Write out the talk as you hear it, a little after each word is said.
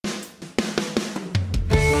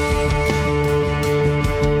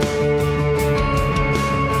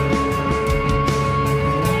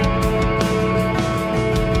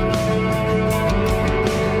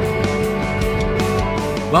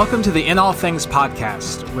Welcome to the In All Things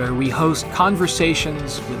podcast, where we host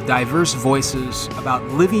conversations with diverse voices about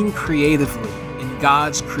living creatively in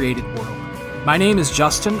God's created world. My name is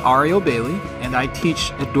Justin Ariel Bailey, and I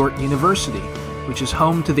teach at Dordt University, which is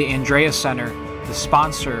home to the Andrea Center, the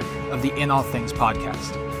sponsor of the In All Things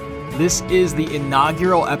podcast. This is the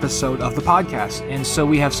inaugural episode of the podcast, and so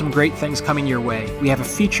we have some great things coming your way. We have a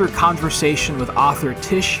feature conversation with author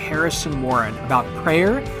Tish Harrison Warren about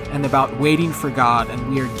prayer and about waiting for God, and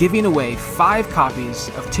we are giving away 5 copies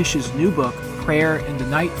of Tish's new book, Prayer in the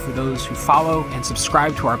Night, for those who follow and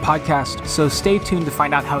subscribe to our podcast. So stay tuned to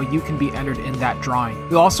find out how you can be entered in that drawing.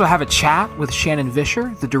 We'll also have a chat with Shannon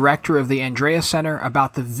Vischer, the director of the Andrea Center,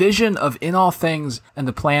 about the vision of In All Things and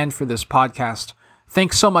the plan for this podcast.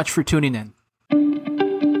 Thanks so much for tuning in.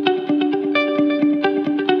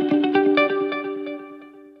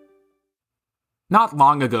 Not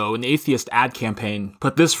long ago, an atheist ad campaign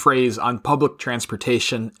put this phrase on public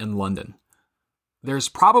transportation in London. There's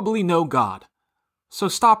probably no God, so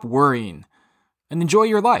stop worrying and enjoy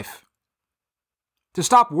your life. To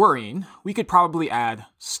stop worrying, we could probably add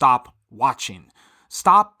stop watching,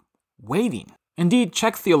 stop waiting. Indeed,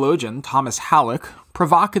 Czech theologian Thomas Halleck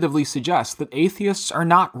provocatively suggests that atheists are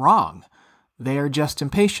not wrong. They are just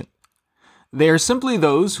impatient. They are simply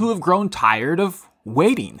those who have grown tired of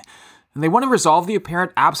waiting, and they want to resolve the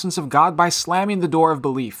apparent absence of God by slamming the door of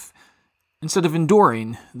belief, instead of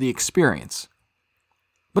enduring the experience.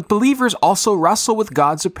 But believers also wrestle with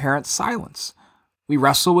God's apparent silence. We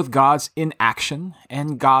wrestle with God's inaction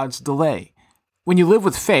and God's delay. When you live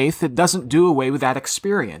with faith, it doesn't do away with that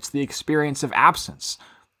experience, the experience of absence.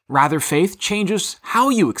 Rather, faith changes how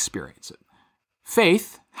you experience it.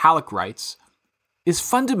 Faith, Halleck writes, is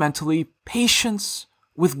fundamentally patience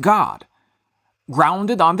with God,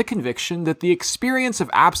 grounded on the conviction that the experience of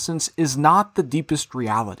absence is not the deepest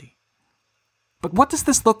reality. But what does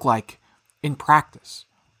this look like in practice?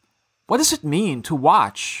 What does it mean to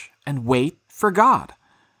watch and wait for God?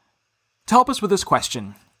 To help us with this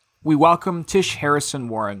question, we welcome Tish Harrison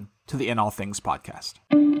Warren to the In All Things podcast.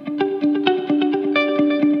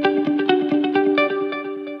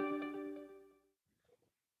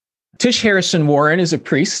 Tish Harrison Warren is a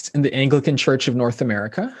priest in the Anglican Church of North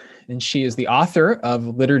America, and she is the author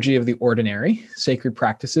of Liturgy of the Ordinary, Sacred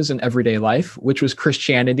Practices in Everyday Life, which was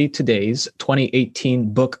Christianity Today's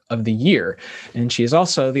 2018 Book of the Year. And she is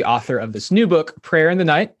also the author of this new book, Prayer in the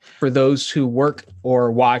Night, for those who work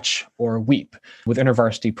or watch or weep, with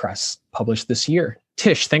InterVarsity Press, published this year.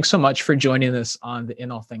 Tish, thanks so much for joining us on the In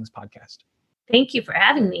All Things podcast. Thank you for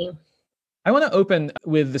having me. I want to open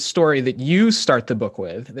with the story that you start the book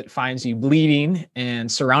with, that finds you bleeding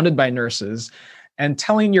and surrounded by nurses, and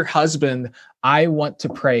telling your husband, I want to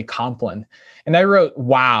pray Compline. And I wrote,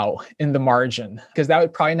 wow, in the margin, because that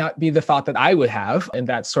would probably not be the thought that I would have in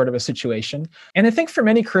that sort of a situation. And I think for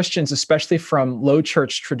many Christians, especially from low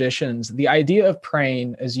church traditions, the idea of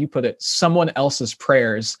praying, as you put it, someone else's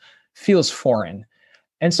prayers feels foreign.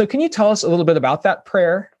 And so can you tell us a little bit about that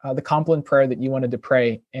prayer, the Compline prayer that you wanted to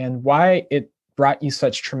pray, and why it brought you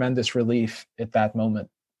such tremendous relief at that moment?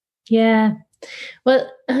 Yeah.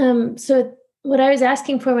 Well, so what I was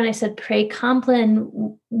asking for when I said pray Compline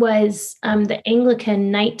was the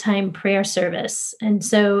Anglican nighttime prayer service. And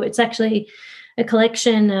so it's actually a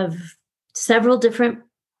collection of several different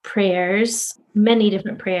prayers, many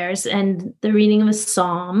different prayers, and the reading of a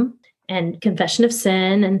psalm and confession of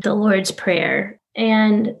sin and the Lord's Prayer.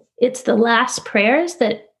 And it's the last prayers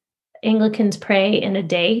that Anglicans pray in a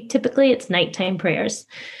day. Typically, it's nighttime prayers.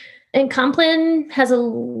 And Compline has a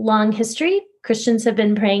long history. Christians have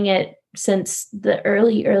been praying it since the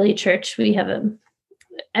early church. We have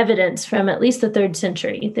evidence from at least the 3rd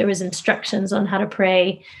century. There was instructions on how to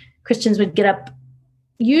pray. Christians would get up.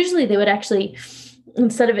 Usually they would actually,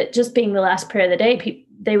 instead of it just being the last prayer of the day,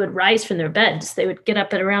 they would rise from their beds. They would get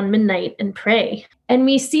up at around midnight and pray. And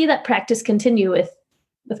we see that practice continue with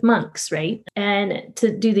monks, right? And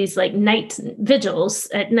to do these like night vigils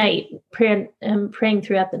at night, praying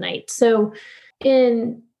throughout the night. So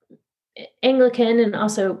in Anglican and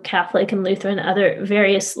also Catholic and Lutheran, other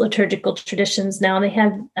various liturgical traditions, now they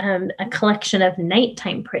have a collection of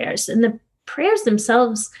nighttime prayers. And the prayers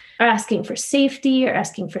themselves are asking for safety or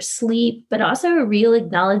asking for sleep, but also a real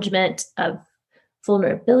acknowledgement of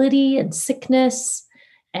vulnerability and sickness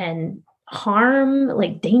and harm,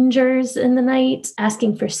 like dangers in the night,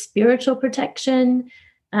 asking for spiritual protection,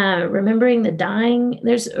 remembering the dying.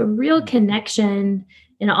 There's a real connection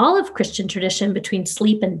in all of Christian tradition between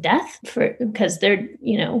sleep and death, because they're,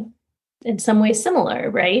 in some ways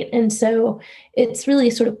similar, right? And so it's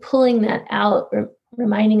really sort of pulling that out, or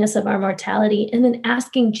reminding us of our mortality, and then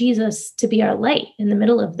asking Jesus to be our light in the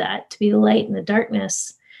middle of that, to be the light in the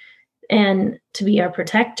darkness, and to be our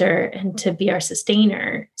protector and to be our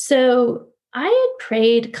sustainer. So I had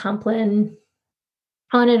prayed Compline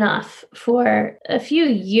on and off for a few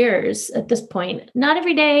years at this point, not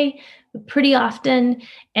every day, but pretty often.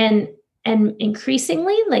 And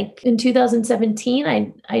increasingly, like in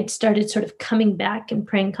 2017, I'd started sort of coming back and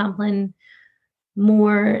praying Compline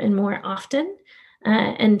more and more often.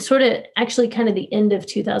 And sort of actually kind of the end of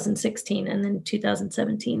 2016 and then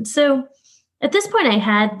 2017. So at this point, I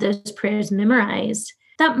had those prayers memorized.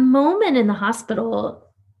 That moment in the hospital,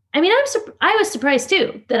 I mean, I was surprised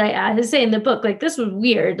too that I say in the book, like, this was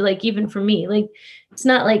weird, like, even for me, like, it's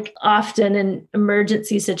not like often in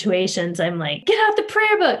emergency situations, I'm like, get out the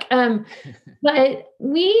prayer book. But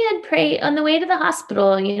we had prayed on the way to the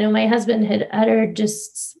hospital. My husband had uttered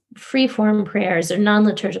just free form prayers or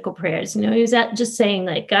non-liturgical prayers. He was just saying,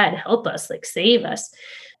 like, God, help us, like, save us.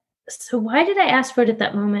 So why did I ask for it at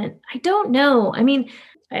that moment? I don't know. I mean,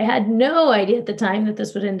 I had no idea at the time that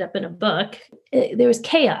this would end up in a book. There was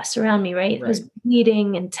chaos around me, right? I was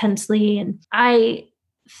bleeding intensely. And I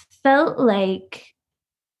felt like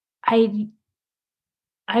I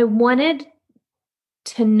wanted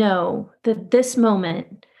to know that this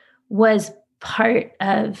moment was part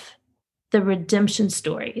of the redemption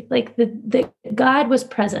story. Like the God was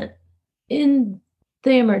present in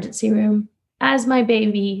the emergency room as my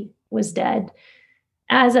baby was dead,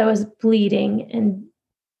 as I was bleeding and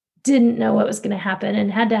didn't know what was going to happen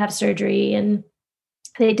and had to have surgery. And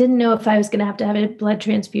they didn't know if I was going to have a blood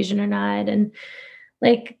transfusion or not. And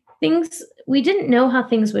like things, we didn't know how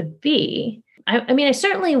things would be. I mean, I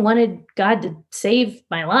certainly wanted God to save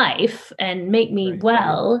my life and make me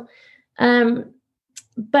well.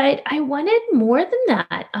 But I wanted more than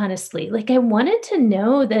that, honestly. Like, I wanted to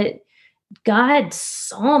know that God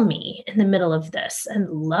saw me in the middle of this and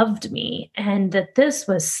loved me, and that this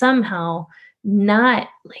was somehow not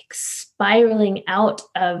like spiraling out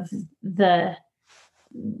of the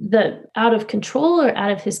out of control or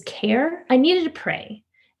out of his care. I needed to pray.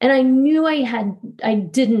 And I knew I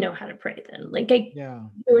didn't know how to pray then. Like there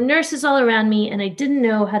were nurses all around me and I didn't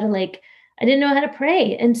know how to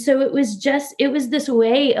pray. And so it was this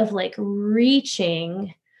way of like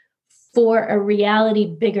reaching for a reality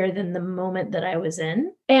bigger than the moment that I was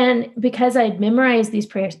in. And because I'd memorized these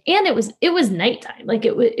prayers, and it was nighttime, like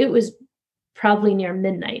it was probably near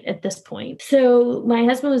midnight at this point. So my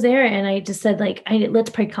husband was there and I just said, like, let's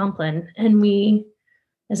pray Compline. And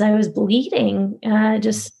as I was bleeding,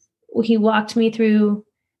 he walked me through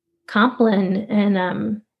Compline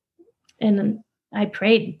and I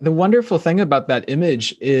prayed. The wonderful thing about that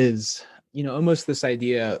image is, almost this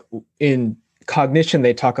idea in cognition,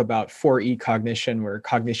 they talk about 4E cognition, where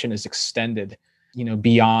cognition is extended,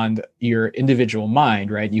 beyond your individual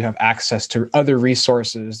mind, right? You have access to other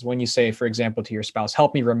resources. When you say, for example, to your spouse,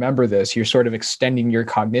 help me remember this, you're sort of extending your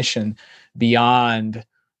cognition beyond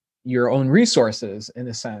your own resources in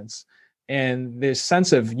a sense. And this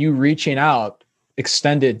sense of you reaching out,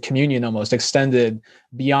 extended communion, almost extended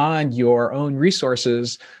beyond your own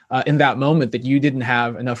resources in that moment that you didn't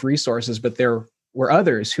have enough resources, but there were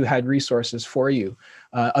others who had resources for you,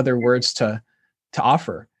 other words to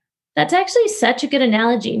offer. That's actually such a good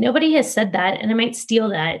analogy. Nobody has said that, and I might steal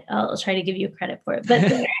that. I'll try to give you credit for it. But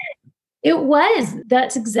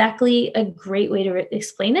that's exactly a great way to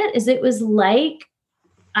explain it, is it was like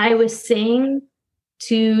I was saying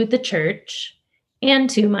to the church and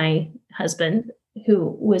to my husband,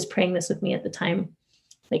 who was praying this with me at the time,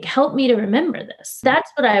 like, help me to remember this. That's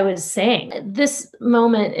what I was saying. This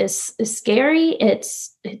moment is scary.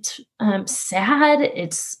 It's sad.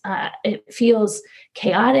 It feels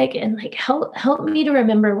chaotic, and like, help me to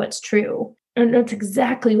remember what's true. And that's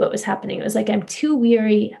exactly what was happening. It was like, I'm too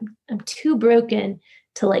weary. I'm too broken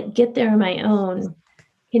to like get there on my own.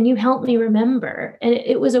 Can you help me remember? And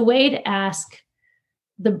it was a way to ask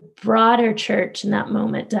the broader church in that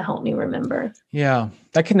moment to help me remember. Yeah,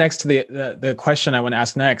 that connects to the question I want to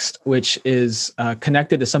ask next, which is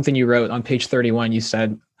connected to something you wrote on page 31. You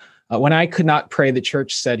said, when I could not pray, the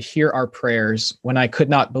church said, hear our prayers. When I could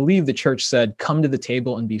not believe, the church said, come to the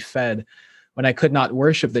table and be fed. When I could not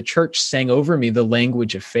worship, the church sang over me the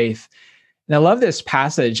language of faith. And I love this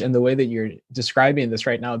passage and the way that you're describing this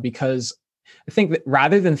right now, because I think that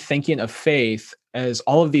rather than thinking of faith as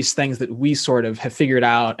all of these things that we sort of have figured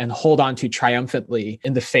out and hold on to triumphantly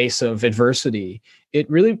in the face of adversity, it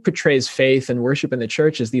really portrays faith and worship in the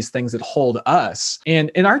church as these things that hold us. And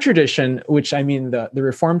in our tradition, which I mean the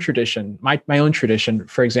Reformed tradition, my own tradition,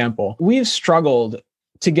 for example, we've struggled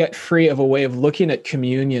to get free of a way of looking at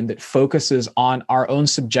communion that focuses on our own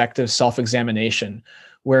subjective self-examination,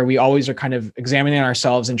 where we always are kind of examining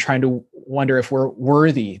ourselves and trying to wonder if we're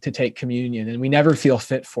worthy to take communion, and we never feel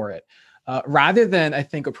fit for it. Rather than, I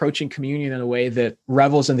think, approaching communion in a way that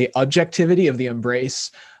revels in the objectivity of the embrace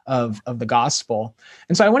of the gospel.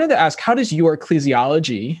 And so I wanted to ask, how does your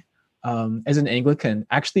ecclesiology as an Anglican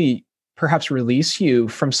actually perhaps release you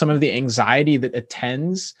from some of the anxiety that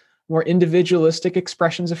attends more individualistic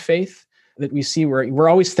expressions of faith that we see, where we're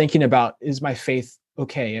always thinking about, is my faith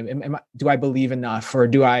okay? Do I believe enough? Or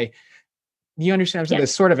do you understand? Yeah.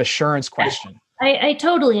 This sort of assurance question. I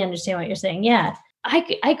totally understand what you're saying. Yeah.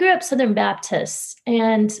 I grew up Southern Baptist,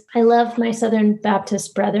 and I love my Southern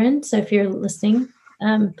Baptist brethren. So if you're listening,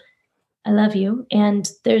 I love you. And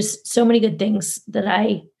there's so many good things that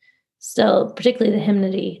I still, particularly the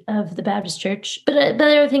hymnody of the Baptist Church, but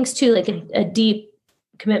there are things too, like a deep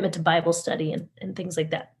commitment to Bible study and things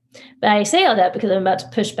like that. But I say all that because I'm about to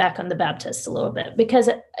push back on the Baptists a little bit, because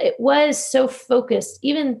it was so focused.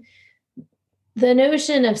 Even the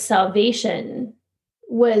notion of salvation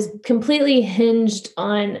was completely hinged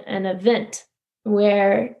on an event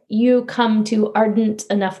where you come to ardent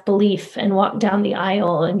enough belief and walk down the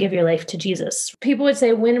aisle and give your life to Jesus. People would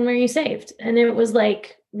say, when were you saved? And it was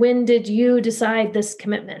like, when did you decide this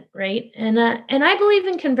commitment, right? And I believe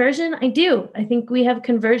in conversion. I do. I think we have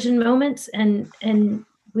conversion moments, and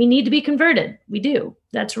we need to be converted. We do.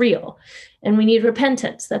 That's real. And we need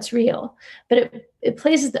repentance. That's real. But it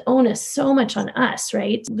places the onus so much on us,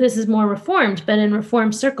 right? This is more Reformed, but in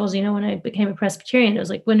Reformed circles, when I became a Presbyterian, it was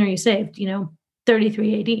like, when are you saved?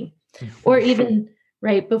 33 AD, or even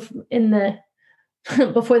right before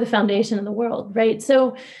the foundation of the world, right?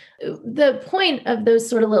 So the point of those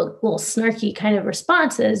sort of little snarky kind of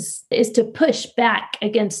responses is to push back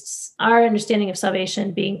against our understanding of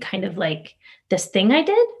salvation being kind of like this thing I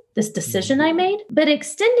did, this decision I made. But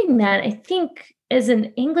extending that, I think, as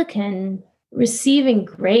an Anglican, receiving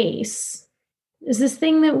grace is this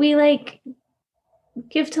thing that we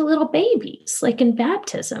give to little babies, like in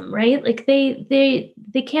baptism, right? Like they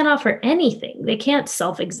can't offer anything. They can't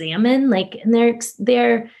self-examine, and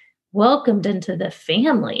they're welcomed into the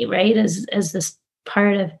family, right? As this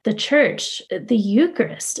part of the church. The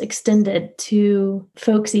Eucharist extended to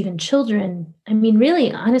folks, even children. I mean,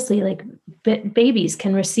 really, honestly, babies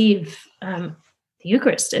can receive the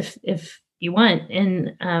Eucharist if you want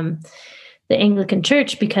in the Anglican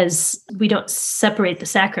Church, because we don't separate the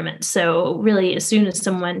sacraments. So really, as soon as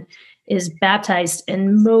someone is baptized,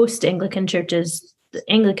 in most Anglican churches,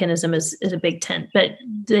 Anglicanism is a big tent, but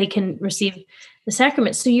they can receive the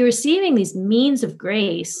sacrament. So you're receiving these means of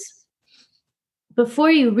grace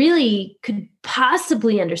before you really could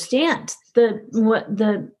possibly understand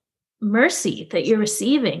the mercy that you're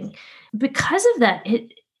receiving. Because of that,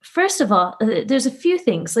 first of all, there's a few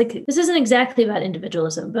things. This isn't exactly about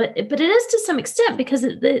individualism, but it is to some extent, because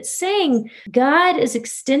it's saying God is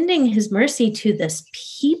extending his mercy to this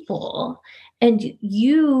people, and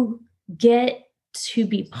you get to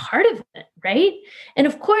be part of it, right? And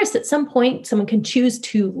of course, at some point, someone can choose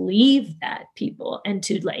to leave that people and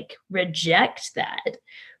to reject that.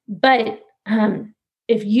 But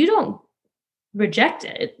if you don't reject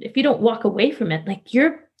it, if you don't walk away from it,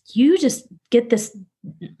 you just get this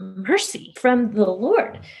mercy from the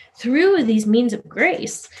Lord through these means of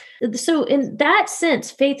grace. So in that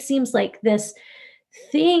sense, faith seems like this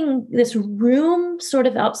thing, this room sort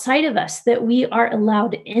of outside of us that we are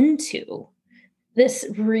allowed into, this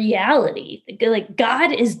reality,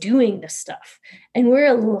 God is doing this stuff, and we're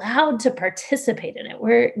allowed to participate in it.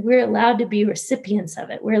 We're allowed to be recipients of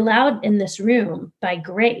it. We're allowed in this room by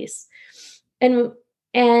grace, and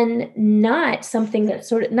not something that's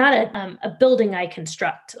sort of not a building I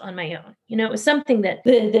construct on my own. It was something that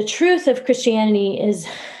the truth of Christianity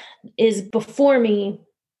is before me,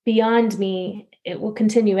 beyond me. It will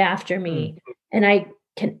continue after me, and I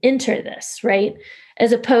can enter this, right?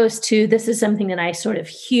 As opposed to, this is something that I sort of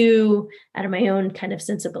hew out of my own kind of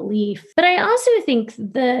sense of belief. But I also think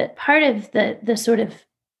the part of the sort of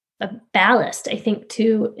a ballast, I think,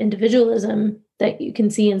 to individualism that you can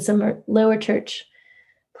see in some lower church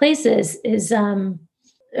places is a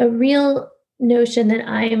real notion that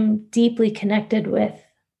I am deeply connected with,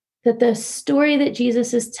 that the story that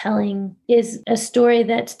Jesus is telling is a story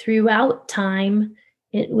that's throughout time,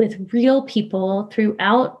 with real people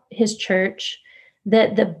throughout his church,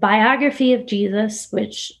 that the biography of Jesus,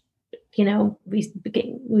 which,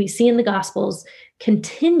 we see in the Gospels,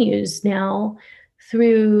 continues now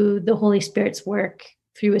through the Holy Spirit's work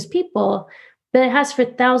through his people. but it has for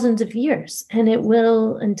thousands of years, and it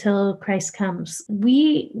will until Christ comes.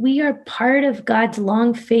 We are part of God's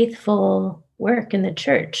long, faithful work in the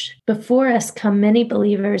church. Before us come many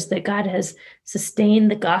believers that God has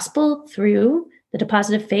sustained the gospel through the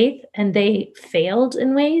deposit of faith, and they failed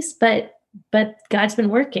in ways, but God's been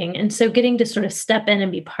working. And so getting to sort of step in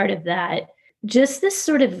and be part of that, just this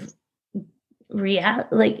sort of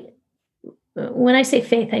like, when I say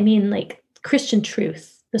faith, I mean like Christian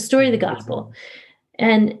truth, the story of the gospel,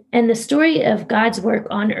 and the story of God's work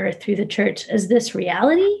on earth through the church as this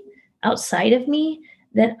reality outside of me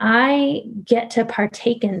that I get to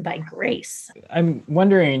partake in by grace. I'm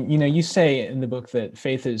wondering, you say in the book that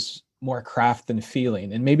faith is more craft than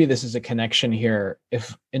feeling, and maybe this is a connection here.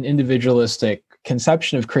 If an individualistic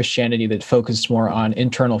conception of Christianity that focused more on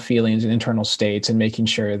internal feelings and internal states and making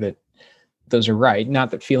sure that those are right,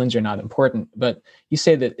 not that feelings are not important, but you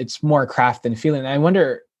say that it's more craft than feeling. And I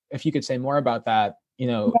wonder if you could say more about that,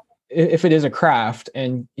 if it is a craft,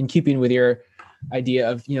 and in keeping with your idea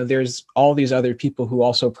of, there's all these other people who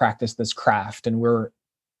also practice this craft, and we're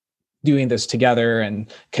doing this together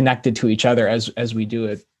and connected to each other as we do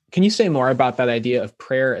it. Can you say more about that idea of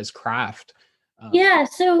prayer as craft? Yeah.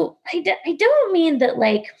 So I don't mean that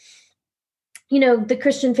like, the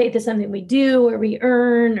Christian faith is something we do or we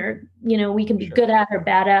earn, or, we can be good at or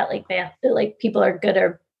bad at, like people are good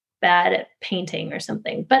or bad at painting or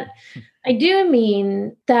something. But I do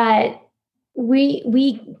mean that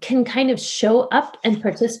we can kind of show up and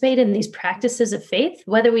participate in these practices of faith,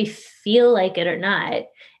 whether we feel like it or not.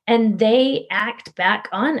 And they act back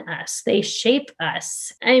on us. They shape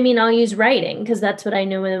us. I mean, I'll use writing because that's what I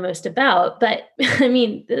know the most about. But I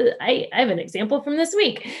mean, I have an example from this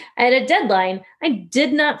week. I had a deadline. I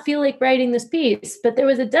did not feel like writing this piece, but there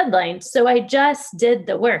was a deadline. So I just did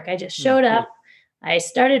the work. I just showed up. I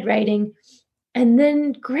started writing. And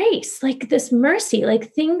then grace, like this mercy,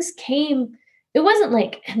 like things came. It wasn't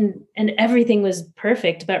like, and everything was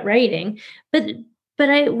perfect about writing, but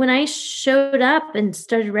when I showed up and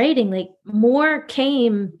started writing, like more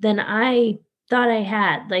came than I thought I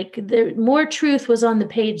had. Like more truth was on the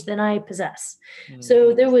page than I possess. Mm-hmm.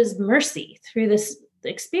 So there was mercy through this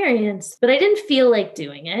experience, but I didn't feel like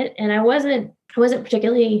doing it. And I wasn't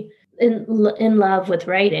particularly in love with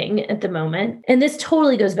writing at the moment. And this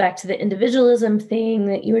totally goes back to the individualism thing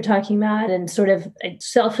that you were talking about, and sort of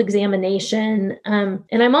self-examination. And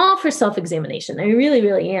I'm all for self-examination. I really,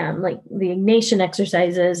 really am. Like the Ignatian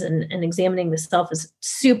exercises and examining the self is a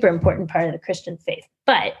super important part of the Christian faith.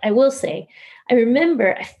 But I will say, I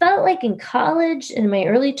remember I felt like in college, in my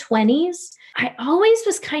early 20s, I always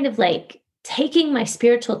was kind of like taking my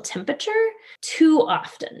spiritual temperature too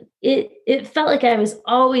often. It felt like I was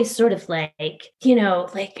always sort of like,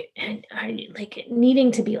 like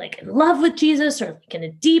needing to be like in love with Jesus, or like in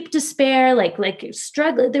a deep despair, like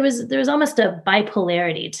struggling. There was almost a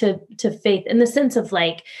bipolarity to faith, in the sense of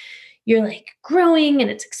like, you're like growing and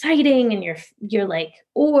it's exciting, and you're like,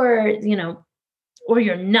 or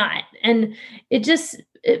you're not. And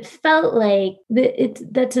it felt like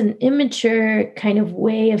that's an immature kind of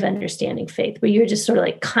way of understanding faith, where you're just sort of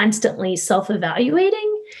like constantly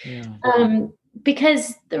self-evaluating. Yeah.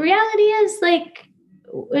 Because the reality is, like,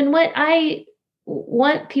 and what I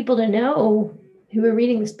want people to know who are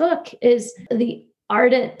reading this book is the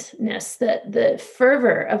ardentness, the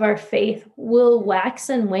fervor of our faith will wax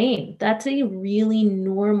and wane. That's a really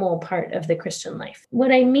normal part of the Christian life. What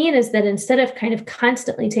I mean is that instead of kind of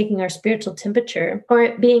constantly taking our spiritual temperature, or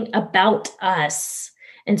it being about us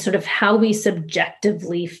and sort of how we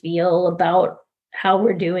subjectively feel about how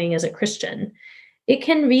we're doing as a Christian, it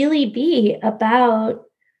can really be about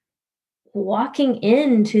walking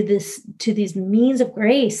into these means of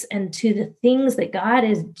grace and to the things that God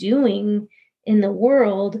is doing in the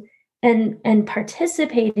world, and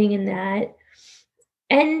participating in that.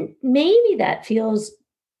 And maybe that feels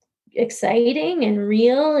exciting and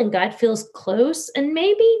real, and God feels close, and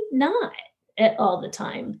maybe not at all the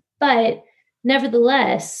time. But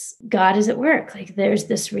nevertheless, God is at work. Like there's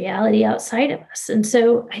this reality outside of us. And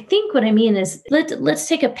so I think what I mean is, let's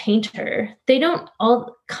take a painter. They don't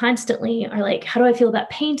all constantly are like, how do I feel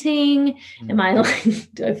about painting? Am I like,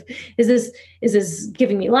 is this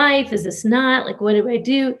giving me life? Is this not? Like, what do I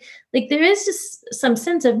do? Like there is just some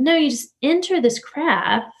sense of, no, you just enter this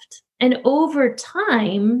craft, and over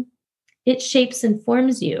time it shapes and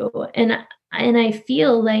forms you. And I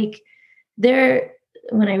feel like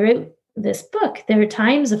when I wrote this book, there are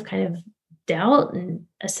times of kind of doubt and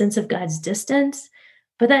a sense of God's distance,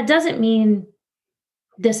 but that doesn't mean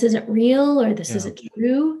this isn't real or this isn't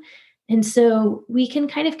true. And so we can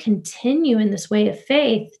kind of continue in this way of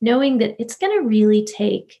faith, knowing that it's going to really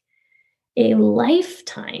take a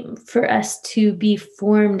lifetime for us to be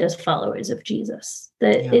formed as followers of Jesus.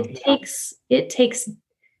 That it takes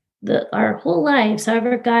our whole lives,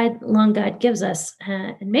 however long God gives us,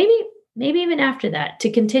 and maybe even after that, to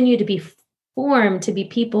continue to be formed to be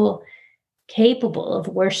people capable of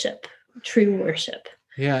worship, true worship.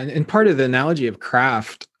 Yeah, and part of the analogy of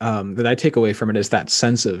craft that I take away from it is that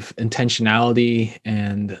sense of intentionality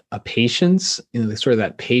and a patience, sort of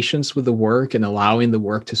that patience with the work and allowing the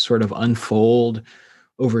work to sort of unfold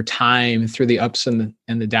over time through the ups and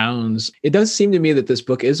the downs. It does seem to me that this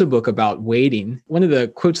book is a book about waiting. One of the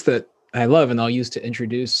quotes that I love and I'll use to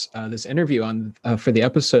introduce this interview on for the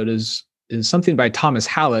episode is something by Thomas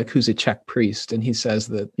Halleck, who's a Czech priest. And he says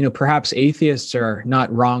that, perhaps atheists are not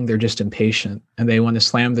wrong, they're just impatient and they want to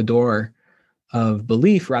slam the door of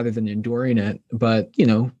belief rather than enduring it. But,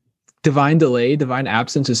 divine delay, divine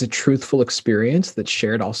absence is a truthful experience that's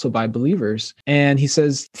shared also by believers. And he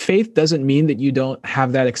says, faith doesn't mean that you don't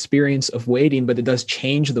have that experience of waiting, but it does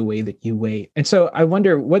change the way that you wait. And so I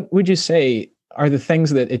wonder, what would you say are the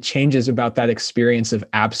things that it changes about that experience of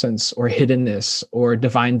absence or hiddenness or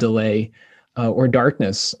divine delay or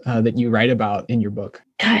darkness that you write about in your book?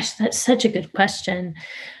 Gosh, that's such a good question.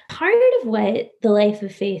 Part of what the life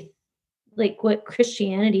of faith, like what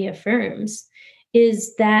Christianity affirms,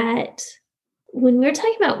 is that when we're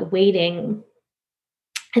talking about waiting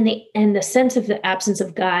and the sense of the absence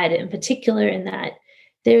of God in particular, in that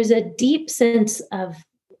there's a deep sense of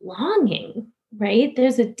longing, right?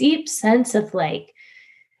 There's a deep sense of like,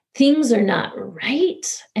 things are not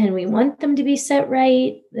right and we want them to be set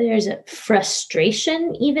right. There's a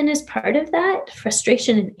frustration even as part of that,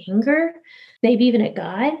 frustration and anger, maybe even at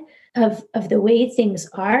God of the way things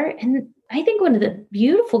are. And I think one of the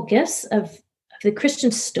beautiful gifts of the Christian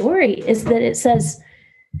story is that it says,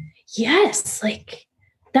 yes, like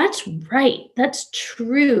that's right. That's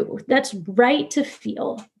true. That's right to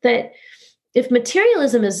feel that. If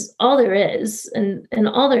materialism is all there is, and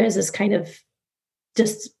all there is kind of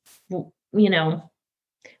just,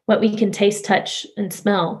 what we can taste, touch, and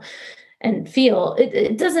smell and feel,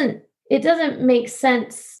 it doesn't make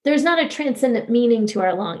sense. There's not a transcendent meaning to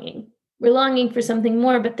our longing. We're longing for something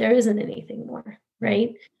more, but there isn't anything more,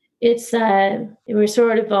 right? It's, we're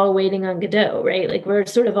sort of all waiting on Godot, right? Like we're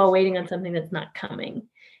sort of all waiting on something that's not coming.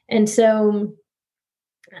 And so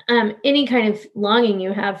any kind of longing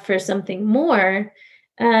you have for something more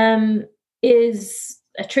is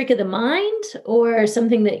a trick of the mind or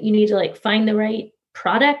something that you need to like find the right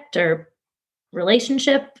product or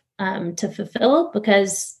relationship to fulfill,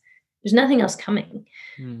 because there's nothing else coming.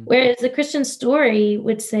 Whereas the Christian story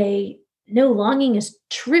would say, no, longing is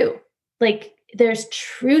true. Like there's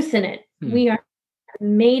truth in it. We are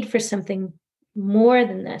made for something more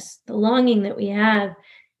than this. The longing that we have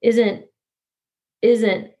isn't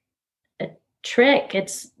a trick.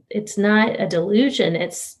 It's not a delusion.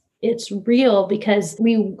 It's real, because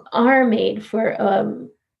we are made for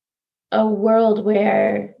a world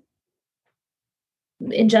where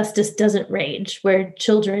injustice doesn't rage, where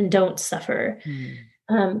children don't suffer.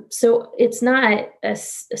 So it's not a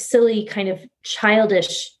silly kind of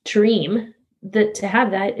childish dream that to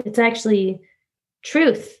have that. It's actually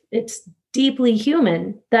truth. It's deeply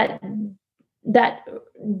human. That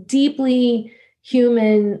deeply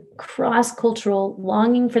human cross-cultural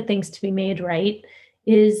longing for things to be made right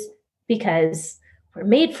is because we're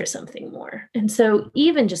made for something more. And so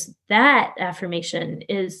even just that affirmation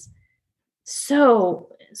is so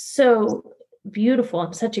beautiful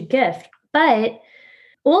and such a gift. But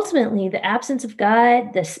ultimately, the absence of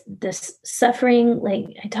God, this suffering, like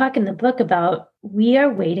I talk in the book about, we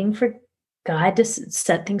are waiting for God to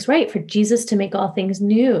set things right, for Jesus to make all things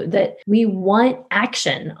new, that we want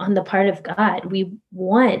action on the part of God. We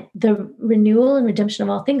want the renewal and redemption of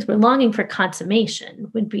all things. We're longing for consummation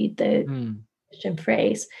would be the Christian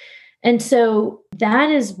phrase. And so that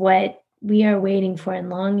is what we are waiting for and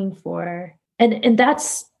longing for. And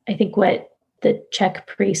that's, I think, what the Czech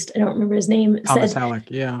priest, I don't remember his name, Thomas said. Halleck,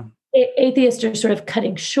 yeah. Atheists are sort of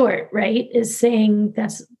cutting short, right? Is saying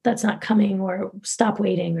that's not coming, or stop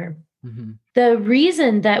waiting, or the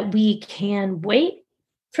reason that we can wait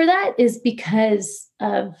for that is because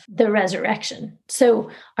of the resurrection. So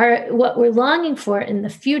what we're longing for in the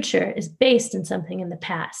future is based in something in the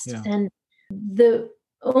past. Yeah. And the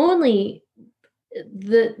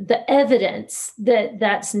evidence that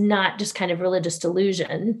that's not just kind of religious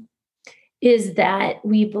delusion is that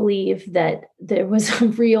we believe that there was a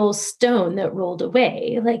real stone that rolled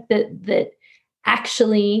away, like that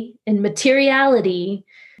actually in materiality,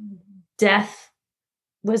 death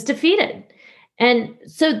was defeated. And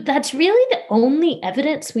so that's really the only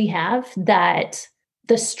evidence we have that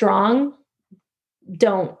the strong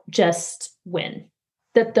don't just win,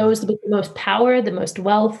 that those with the most power, the most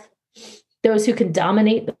wealth, those who can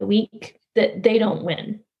dominate the weak, that they don't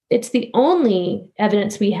win. It's the only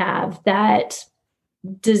evidence we have that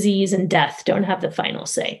disease and death don't have the final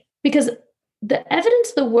say, because the evidence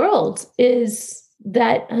of the world is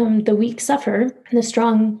that the weak suffer and the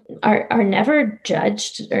strong are never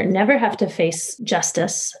judged or never have to face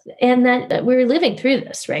justice. And that we're living through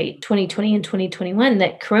this, right? 2020 and 2021,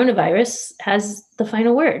 that coronavirus has the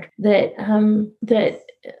final word, that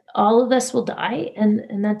all of us will die,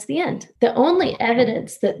 and that's the end. The only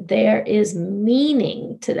evidence that there is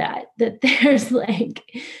meaning to that there's like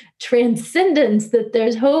transcendence, that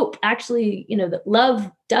there's hope, actually, that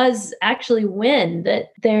love does actually win, that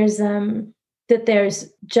there's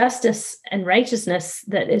justice and righteousness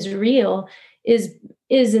that is real, is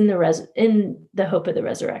in the hope of the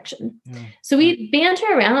resurrection. Yeah. So we banter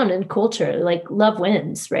around in culture like love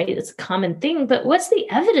wins, right? It's a common thing, but what's the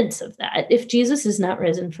evidence of that if Jesus is not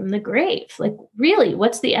risen from the grave? Like, really,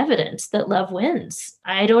 what's the evidence that love wins?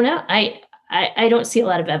 I don't know. I don't see a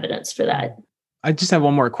lot of evidence for that. I just have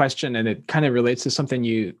one more question, and it kind of relates to something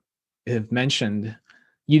you have mentioned.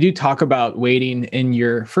 You do talk about waiting in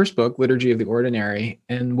your first book, Liturgy of the Ordinary,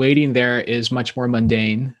 and waiting there is much more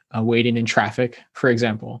mundane, waiting in traffic, for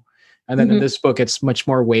example. And then in this book, it's much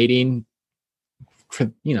more waiting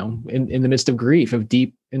for, in the midst of grief, of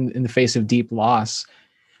deep, in the face of deep loss.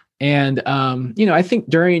 And, I think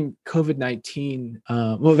during COVID-19,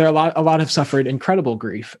 there are a lot have suffered incredible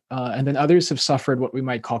grief. And then others have suffered what we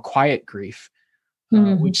might call quiet grief.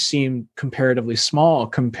 Which seem comparatively small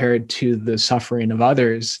compared to the suffering of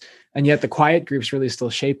others. And yet the quiet griefs really still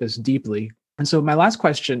shape us deeply. And so my last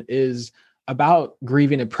question is about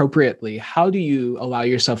grieving appropriately. How do you allow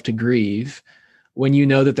yourself to grieve when you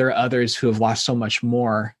know that there are others who have lost so much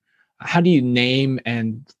more? How do you name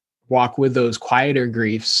and walk with those quieter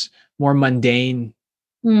griefs, more mundane,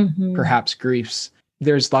 perhaps griefs?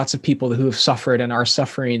 There's lots of people who have suffered and are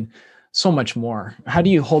suffering so much more. How do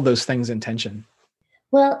you hold those things in tension?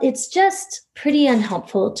 Well, it's just pretty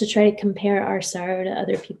unhelpful to try to compare our sorrow to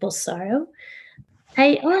other people's sorrow.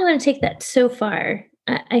 I only want to take that so far.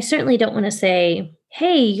 I certainly don't want to say,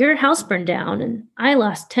 hey, your house burned down and I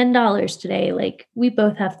lost $10 today. Like, we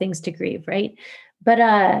both have things to grieve, right?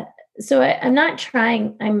 But so I'm not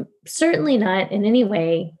trying, I'm certainly not in any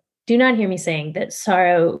way, do not hear me saying that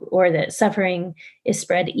sorrow or that suffering is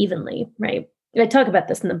spread evenly, right? I talk about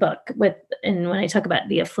this in the book and when I talk about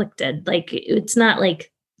the afflicted, like, it's not like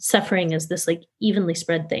suffering is this like evenly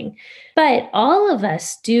spread thing, but all of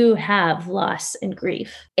us do have loss and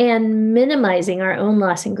grief, and minimizing our own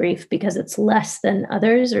loss and grief because it's less than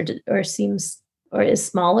others or seems or is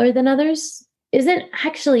smaller than others isn't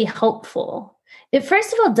actually helpful. It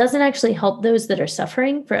first of all doesn't actually help those that are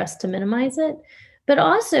suffering for us to minimize it, but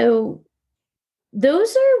also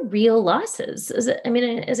those are real losses. As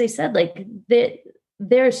I said, like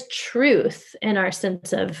there's truth in our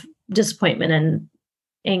sense of disappointment and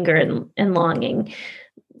anger and longing.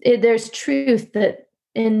 There's truth that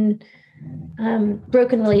in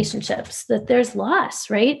broken relationships, that there's loss,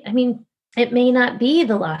 right? I mean, it may not be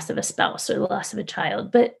the loss of a spouse or the loss of a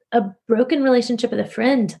child, but a broken relationship with a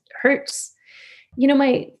friend hurts.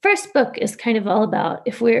 My first book is kind of all about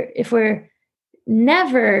if we're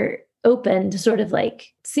never open to sort of like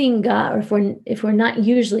seeing God, or if we're not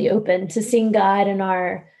usually open to seeing God in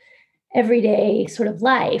our everyday sort of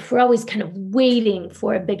life, we're always kind of waiting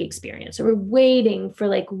for a big experience, or we're waiting for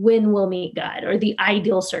like when we'll meet God, or the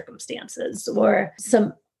ideal circumstances, or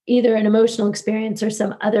some either an emotional experience or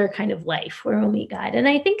some other kind of life where we'll meet God. And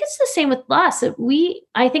I think it's the same with loss.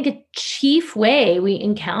 I think a chief way we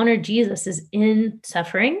encounter Jesus is in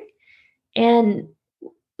suffering, and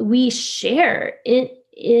we share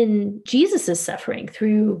in Jesus's suffering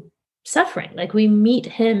through suffering. Like, we meet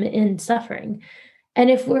him in suffering.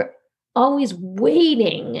 And if we're always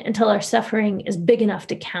waiting until our suffering is big enough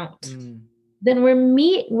to count, then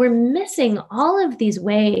we're missing all of these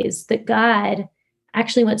ways that God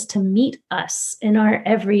actually wants to meet us in our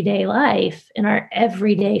everyday life, in our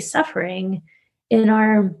everyday suffering, in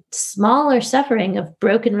our smaller suffering of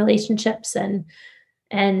broken relationships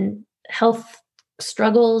and health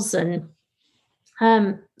struggles and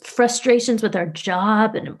frustrations with our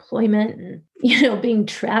job and employment, and being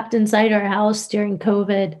trapped inside our house during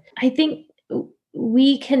COVID. I think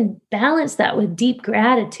we can balance that with deep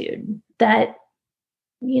gratitude that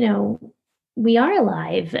we are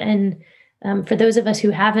alive, and for those of us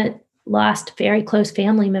who haven't lost very close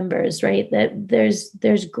family members, right, that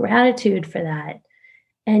there's gratitude for that.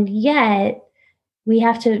 And yet we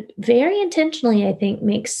have to very intentionally, I think,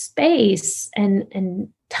 make space and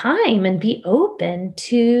time and be open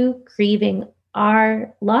to grieving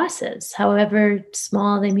our losses, however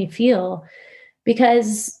small they may feel,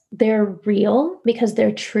 because they're real, because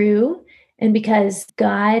they're true, and because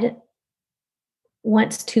God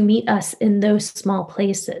wants to meet us in those small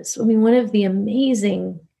places. I mean, one of the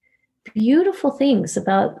amazing, beautiful things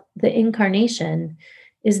about the incarnation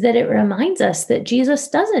is that it reminds us that Jesus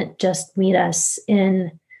doesn't just meet us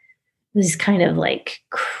in these kind of like,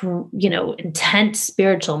 intense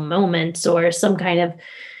spiritual moments or some kind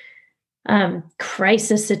of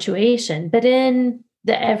crisis situation, but in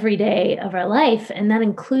the everyday of our life. And that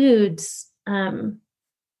includes,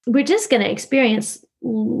 we're just going to experience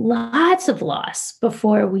lots of loss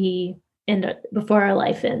before our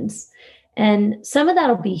life ends. And some of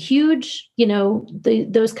that'll be huge,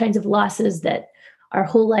 those kinds of losses that our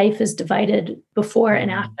whole life is divided before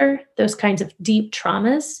and after, those kinds of deep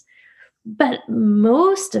traumas. But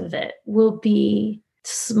most of it will be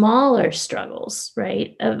smaller struggles,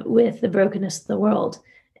 right, with the brokenness of the world.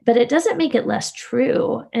 But it doesn't make it less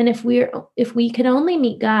true. And if we can only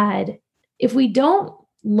meet God, if we don't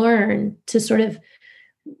learn to sort of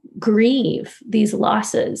grieve these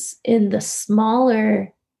losses in the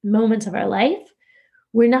smaller moments of our life,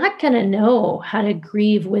 we're not going to know how to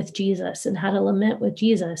grieve with Jesus and how to lament with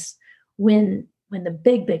Jesus when the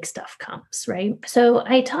big stuff comes, right? So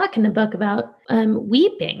I talk in the book about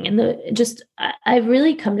weeping, and I've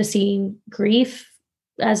really come to see grief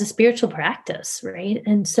as a spiritual practice, right?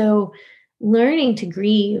 And so learning to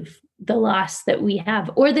grieve the loss that we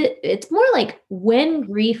have, or that it's more like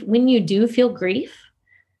when you do feel grief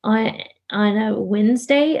on a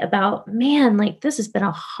Wednesday about, man, like this has been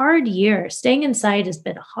a hard year. Staying inside has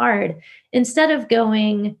been hard. Instead of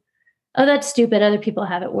going, oh, that's stupid, other people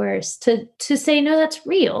have it worse, to say, no, that's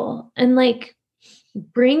real. And like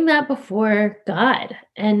bring that before God.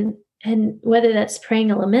 And whether that's praying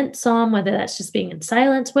a lament psalm, whether that's just being in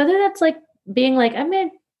silence, whether that's like being like, I'm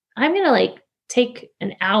gonna like take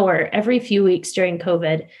an hour every few weeks during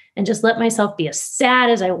COVID and just let myself be as sad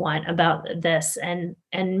as I want about this and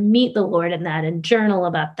meet the Lord in that and journal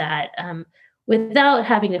about that without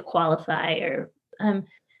having to qualify or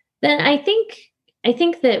then I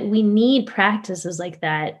think that we need practices like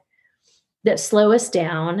that slow us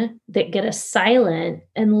down, that get us silent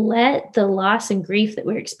and let the loss and grief that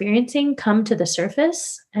we're experiencing come to the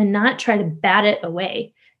surface and not try to bat it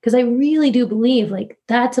away. Because I really do believe like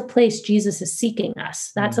that's a place Jesus is seeking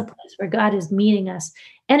us. That's a place where God is meeting us.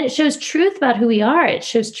 And it shows truth about who we are. It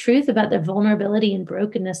shows truth about the vulnerability and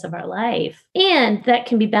brokenness of our life. And that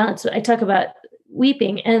can be balanced. I talk about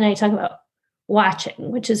weeping and I talk about watching,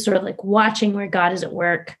 which is sort of like watching where God is at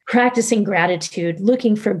work, practicing gratitude,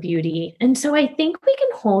 looking for beauty. And so I think we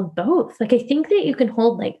can hold both. Like, I think that you can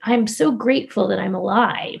hold like, I'm so grateful that I'm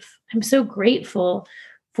alive. I'm so grateful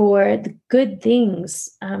for the good things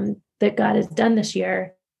that God has done this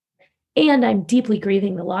year. And I'm deeply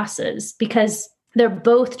grieving the losses because they're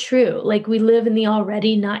both true. Like we live in the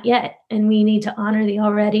already, not yet. And we need to honor the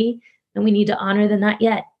already and we need to honor the not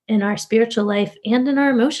yet in our spiritual life and in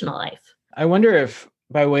our emotional life. I wonder if,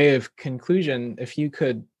 by way of conclusion, if you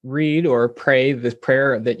could read or pray the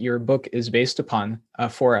prayer that your book is based upon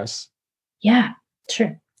for us. Yeah,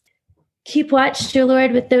 sure. Keep watch, dear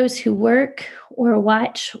Lord, with those who work or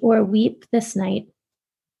watch or weep this night,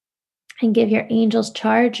 and give your angels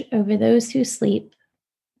charge over those who sleep.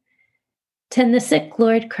 Tend the sick,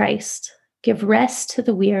 Lord Christ. Give rest to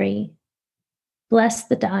the weary. Bless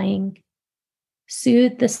the dying.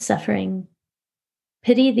 Soothe the suffering.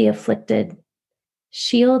 Pity the afflicted.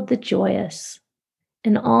 Shield the joyous.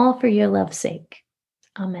 And all for your love's sake.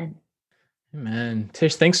 Amen. Amen.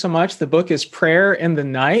 Tish, thanks so much. The book is Prayer in the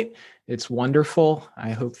Night. It's wonderful. I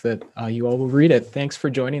hope that you all will read it. Thanks for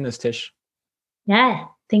joining us, Tish. Yeah,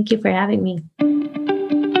 thank you for having me.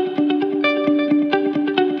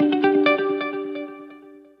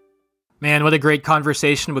 Man, what a great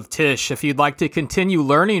conversation with Tish. If you'd like to continue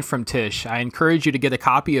learning from Tish, I encourage you to get a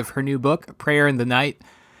copy of her new book, Prayer in the Night.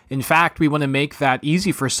 In fact, we want to make that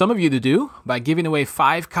easy for some of you to do by giving away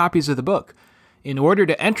 5 copies of the book. In order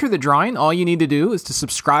to enter the drawing, all you need to do is to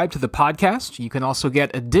subscribe to the podcast. You can also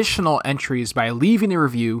get additional entries by leaving a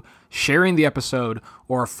review, sharing the episode,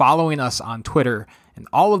 or following us on Twitter. And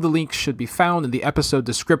all of the links should be found in the episode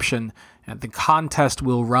description, and the contest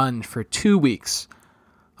will run for 2 weeks.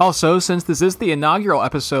 Also, since this is the inaugural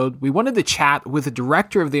episode, we wanted to chat with the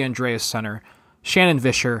director of the Andreas Center, Shannon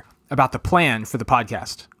Vischer, about the plan for the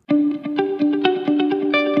podcast.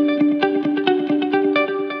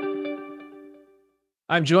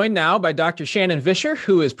 I'm joined now by Dr. Shannon Vischer,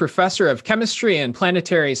 who is professor of chemistry and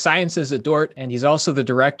planetary sciences at Dordt, and he's also the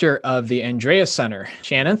director of the Andreas Center.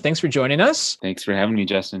 Shannon, thanks for joining us. Thanks for having me,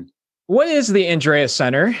 Justin. What is the Andreas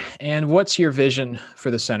Center, and what's your vision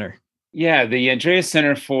for the center? Yeah, the Andreas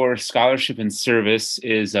Center for Scholarship and Service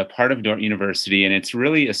is a part of Dordt University, and it's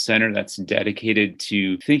really a center that's dedicated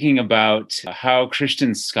to thinking about how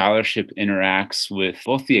Christian scholarship interacts with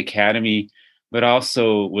both the academy, but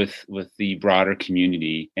also with the broader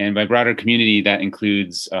community. And by broader community, that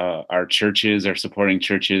includes our churches, our supporting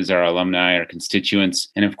churches, our alumni, our constituents,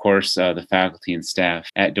 and of course, the faculty and staff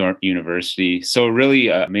at Dordt University. So really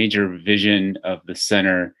a major vision of the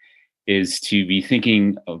center is to be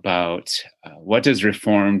thinking about what does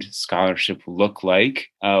Reformed scholarship look like?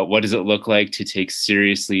 What does it look like to take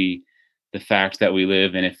seriously the fact that we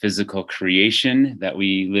live in a physical creation, that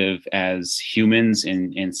we live as humans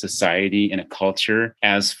in society, in a culture,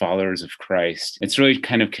 as followers of Christ? It's really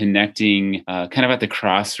kind of connecting kind of at the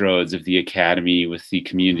crossroads of the academy with the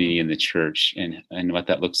community and the church, and what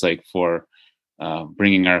that looks like for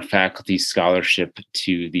bringing our faculty scholarship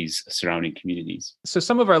to these surrounding communities. So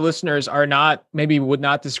some of our listeners would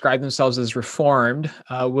not describe themselves as Reformed.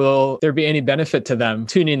 Will there be any benefit to them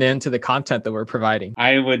tuning in to the content that we're providing?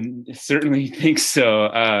 I would certainly think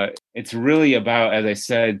so. It's really about, as I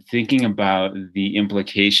said, thinking about the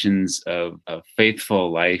implications of a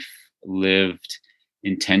faithful life lived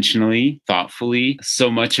intentionally, thoughtfully. So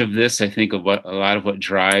much of this, I think, a lot of what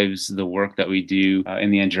drives the work that we do in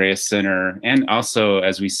the Andreas Center, and also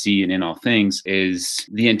as we see in All Things, is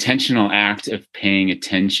the intentional act of paying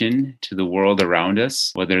attention to the world around us,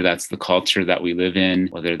 whether that's the culture that we live in,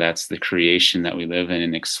 whether that's the creation that we live in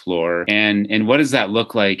and explore. And what does that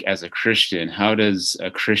look like as a Christian? How does a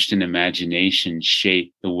Christian imagination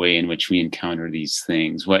shape the way in which we encounter these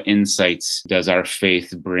things? What insights does our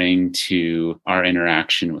faith bring to our interaction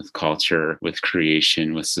with culture, with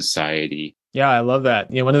creation, with society? Yeah, I love that.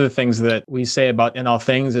 One of the things that we say about In All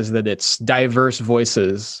Things is that it's diverse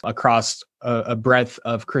voices across a breadth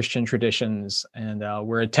of Christian traditions. And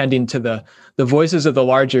we're attending to the voices of the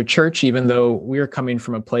larger church, even though we're coming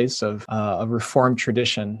from a place of a Reformed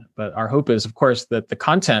tradition. But our hope is, of course, that the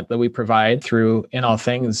content that we provide through In All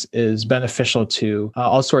Things is beneficial to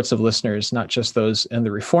all sorts of listeners, not just those in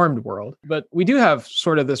the Reformed world. But we do have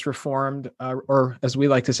sort of this Reformed, or as we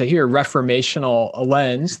like to say here, reformational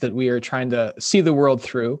lens that we are trying to see the world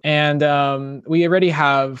through. And we already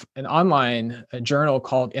have an online journal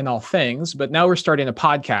called In All Things, but now we're starting a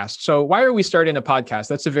podcast. So why are we starting a podcast?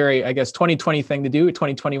 That's a very, 2020 thing to do, a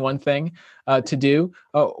 2021 thing to do.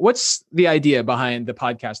 What's the idea behind the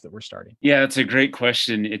podcast that we're starting? Yeah, that's a great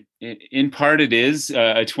question. In part, it is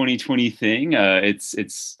a 2020 thing.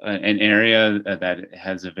 It's an area that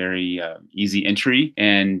has a very easy entry.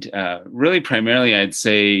 And really, primarily, I'd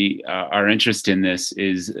say our interest in this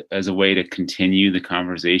is as a way to continue the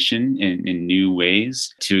conversation in new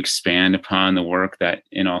ways, to expand upon the work that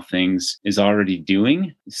In All Things is already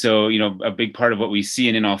doing. So, a big part of what we see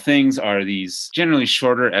in All Things are these generally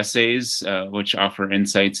shorter essays, which offer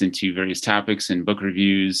insights into various topics and book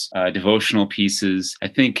reviews, devotional pieces. I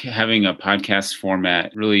think having a podcast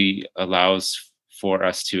format really allows for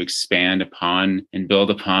us to expand upon and build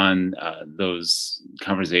upon those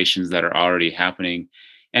conversations that are already happening,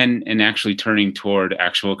 and actually turning toward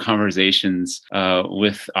actual conversations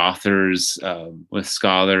with authors, with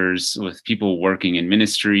scholars, with people working in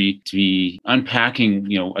ministry, to be unpacking,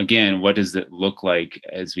 again, what does it look like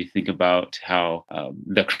as we think about how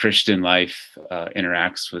the Christian life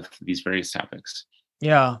interacts with these various topics.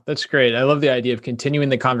 Yeah, that's great. I love the idea of continuing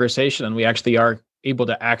the conversation, and we actually are able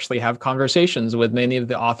to actually have conversations with many of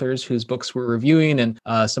the authors whose books we're reviewing, and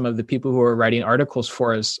some of the people who are writing articles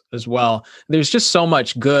for us as well. There's just so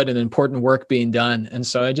much good and important work being done. And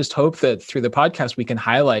so I just hope that through the podcast, we can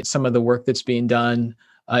highlight some of the work that's being done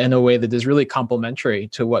in a way that is really complementary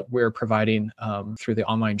to what we're providing through the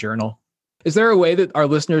online journal. Is there a way that our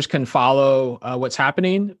listeners can follow what's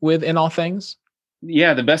happening with In All Things?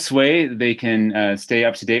 Yeah, the best way they can stay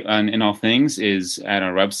up to date on In All Things is at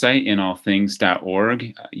our website,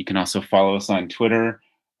 inallthings.org. You can also follow us on Twitter.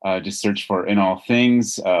 Just search for In All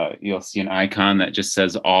Things. You'll see an icon that just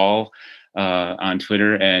says all on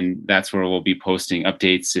Twitter, and that's where we'll be posting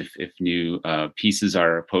updates if new pieces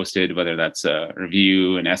are posted, whether that's a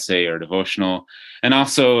review, an essay, or devotional. And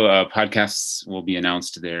also podcasts will be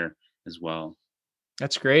announced there as well.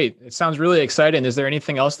 That's great. It sounds really exciting. Is there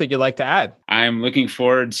anything else that you'd like to add? I'm looking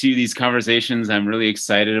forward to these conversations. I'm really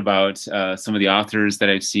excited about some of the authors that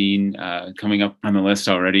I've seen coming up on the list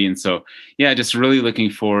already. And so, just really looking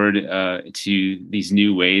forward to these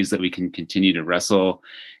new ways that we can continue to wrestle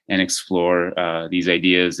and explore these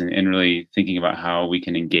ideas and really thinking about how we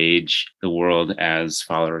can engage the world as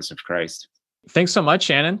followers of Christ. Thanks so much,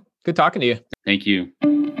 Shannon. Good talking to you. Thank you.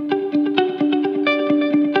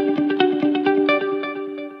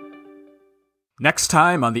 Next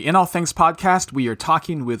time on the In All Things podcast, we are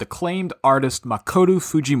talking with acclaimed artist Makoto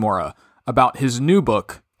Fujimura about his new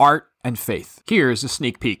book, Art and Faith. Here's a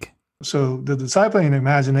sneak peek. So the discipling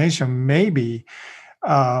imagination may be,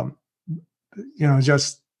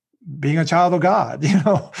 just being a child of God,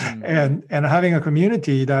 and having a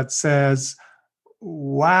community that says,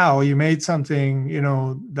 wow, you made something,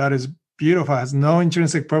 that is beautiful, has no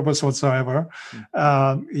intrinsic purpose whatsoever.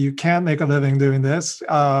 You can't make a living doing this,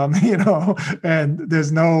 and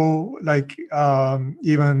there's no,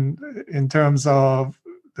 even in terms of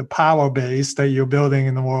the power base that you're building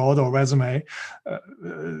in the world or resume,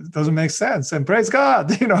 doesn't make sense. And praise God,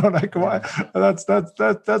 why?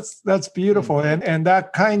 That's beautiful. And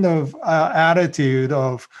that kind of attitude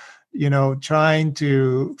of, trying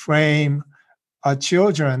to frame our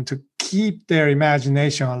children to keep their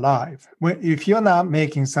imagination alive. If you're not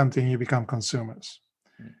making something, you become consumers.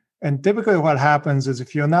 And typically what happens is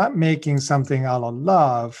if you're not making something out of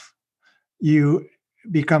love, you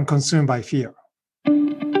become consumed by fear.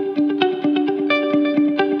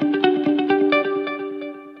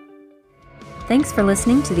 Thanks for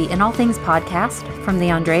listening to the In All Things podcast from the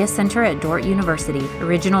Andreas Center at Dordt University.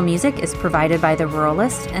 Original music is provided by The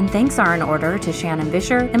Ruralist, and thanks are in order to Shannon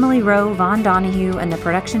Vischer, Emily Rowe, Vaughn Donahue, and the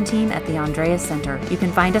production team at the Andreas Center. You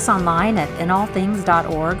can find us online at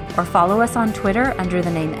inallthings.org or follow us on Twitter under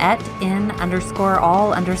the name @in_all_things.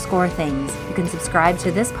 You can subscribe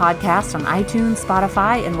to this podcast on iTunes,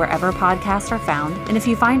 Spotify, and wherever podcasts are found. And if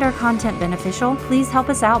you find our content beneficial, please help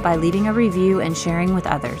us out by leaving a review and sharing with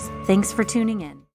others. Thanks for tuning in.